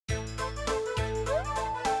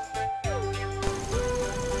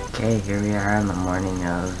Okay, here we are on the morning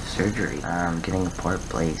of surgery. I'm getting a port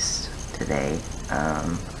placed today.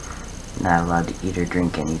 Not allowed to eat or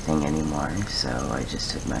drink anything anymore, so I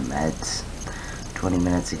just took my meds 20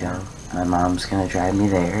 minutes ago. My mom's gonna drive me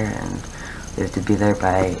there, and we have to be there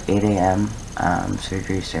by 8 a.m.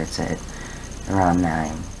 Surgery starts at around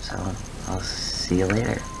 9, so I'll see you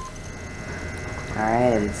later.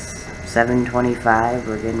 Alright, it's 7:25.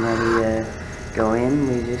 We're getting ready to go in.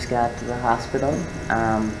 We just got to the hospital.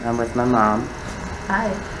 I'm with my mom. Hi.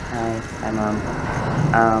 Hi,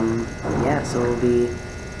 Mom. Yeah, so we'll be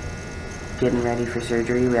getting ready for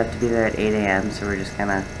surgery. We have to be there at 8 a.m., so we're just kind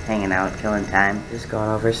of hanging out, killing time. Just going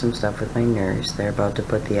over some stuff with my nurse. They're about to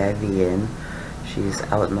put the IV in. She's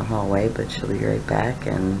out in the hallway, but she'll be right back,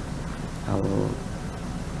 and I will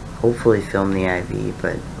hopefully film the IV,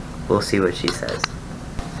 but we'll see what she says.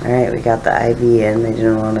 Alright, we got the IV in. They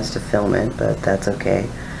didn't want us to film it, but that's okay.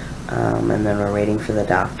 And then we're waiting for the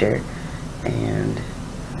doctor, and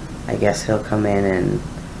I guess he'll come in and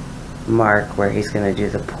mark where he's going to do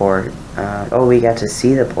the port. Oh, we got to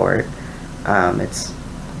see the port. I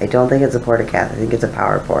don't think it's a portacath. I think it's a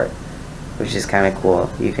power port, which is kind of cool.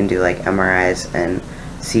 You can do like MRIs and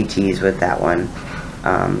CTs with that one.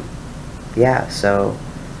 Yeah, so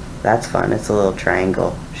that's fun. It's a little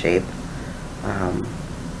triangle shape.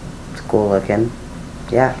 It's cool looking.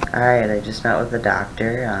 Yeah. Alright, I just met with the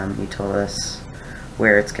doctor. He told us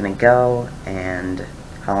where it's gonna go and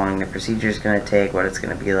how long the procedure is gonna take, what it's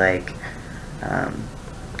gonna be like.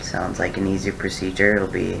 Sounds like an easy procedure. It'll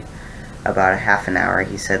be about a half an hour.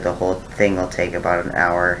 He said the whole thing will take about an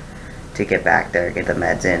hour to get back there, get the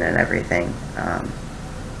meds in and everything.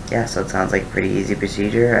 Yeah, so it sounds like a pretty easy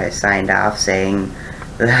procedure. I signed off saying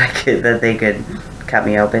that they could cut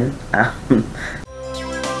me open.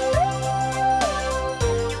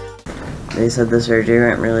 They said the surgery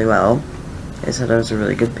went really well. They said I was a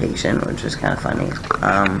really good patient, which was kind of funny.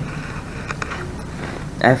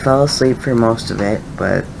 I fell asleep for most of it,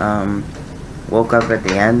 but woke up at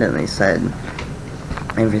the end and they said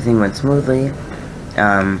everything went smoothly.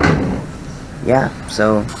 Yeah,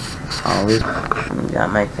 so always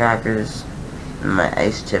got my crackers and my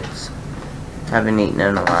ice chips. Haven't eaten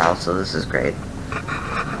in a while, so this is great.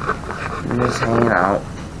 I'm just hanging out.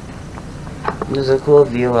 There's a cool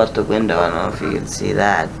view out the window. I don't know if you can see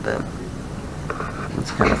that, but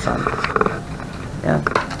it's kind of fun. Yeah,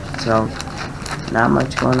 so not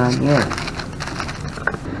much going on here.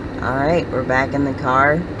 Alright, we're back in the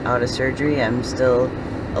car, out of surgery. I'm still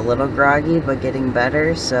a little groggy, but getting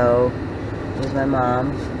better, so here's my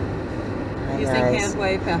mom. Hi, using guys. hand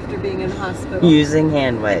wipe after being in hospital. Using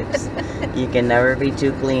hand wipes. You can never be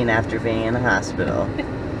too clean after being in a hospital.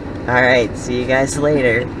 Alright, see you guys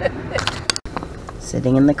later.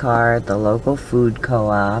 Sitting in the car at the local food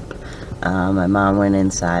co-op. My mom went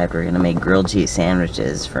inside. We're gonna make grilled cheese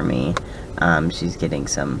sandwiches for me. She's getting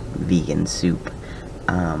some vegan soup,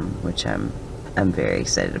 which I'm very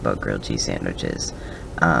excited about grilled cheese sandwiches.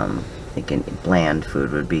 Thinking bland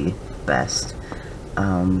food would be best.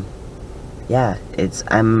 Yeah,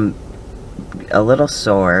 I'm a little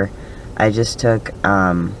sore. I just took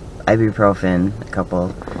ibuprofen, a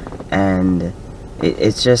couple, and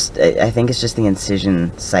it's just, I think it's just the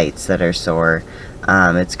incision sites that are sore.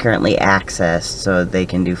 It's currently accessed, so they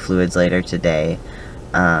can do fluids later today.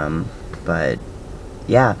 But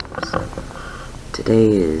yeah, so today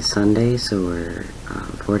is Sunday, so we're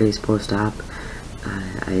 4 days post-op.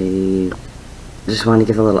 I just want to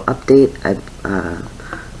give a little update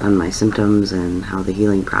on my symptoms and how the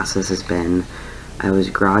healing process has been. I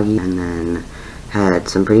was groggy and then had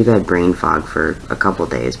some pretty bad brain fog for a couple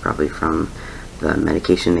days, probably from the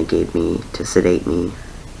medication they gave me to sedate me.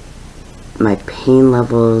 My pain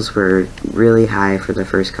levels were really high for the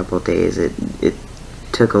first couple of days. It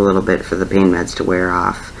took a little bit for the pain meds to wear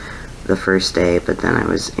off the first day, but then I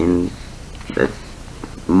was in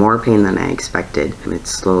more pain than I expected. It's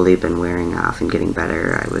slowly been wearing off and getting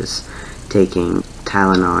better. I was taking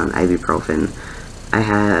Tylenol and ibuprofen.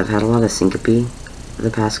 I've had a lot of syncope the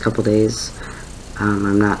past couple days.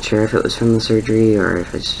 I'm not sure if it was from the surgery or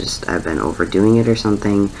if it's just I've been overdoing it or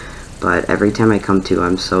something, but every time I come to,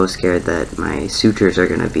 I'm so scared that my sutures are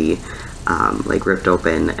going to be like ripped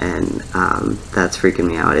open, and that's freaking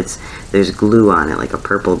me out. There's glue on it, like a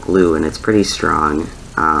purple glue, and it's pretty strong,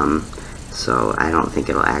 so I don't think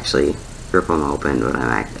it'll actually rip them open, but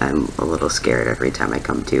I'm a little scared every time I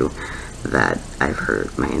come to that I've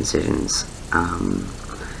hurt my incisions.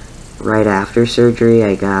 Right after surgery,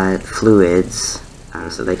 I got fluids.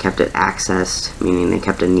 So they kept it accessed, meaning they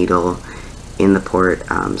kept a needle in the port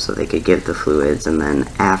so they could give the fluids, and then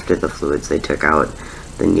after the fluids they took out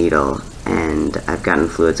the needle and I've gotten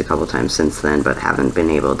fluids a couple times since then, but haven't been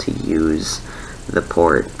able to use the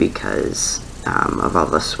port because of all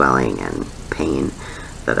the swelling and pain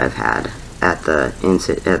that I've had at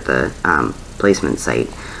the placement site.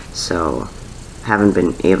 So haven't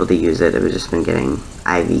been able to use it. I've just been getting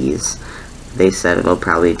IVs. They said it'll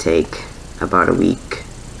probably take about a week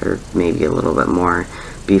or maybe a little bit more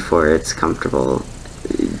before it's comfortable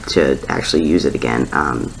to actually use it again,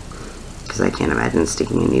 because I can't imagine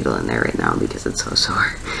sticking a needle in there right now because it's so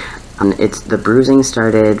sore. The bruising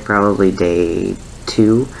started probably day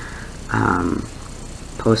 2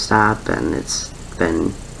 post-op, and it's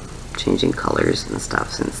been changing colors and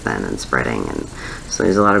stuff since then and spreading, and so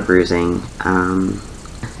there's a lot of bruising.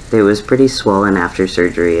 It was pretty swollen after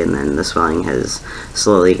surgery, and then the swelling has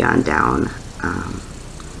slowly gone down,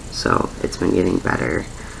 so it's been getting better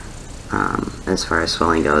as far as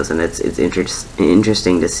swelling goes, and it's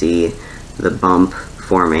interesting to see the bump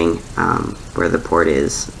forming where the port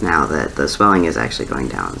is now that the swelling is actually going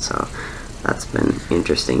down. So that's been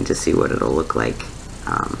interesting to see what it'll look like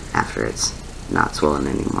after it's not swollen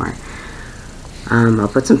anymore. I'll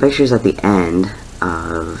put some pictures at the end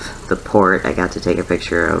of the port. I got to take a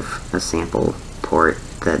picture of a sample port,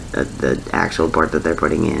 that the actual port that they're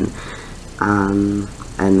putting in, and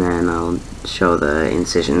then I'll show the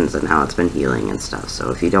incisions and how it's been healing and stuff.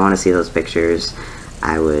 So if you don't want to see those pictures,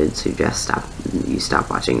 I would suggest you stop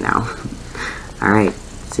watching now. Alright,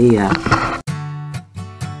 see ya.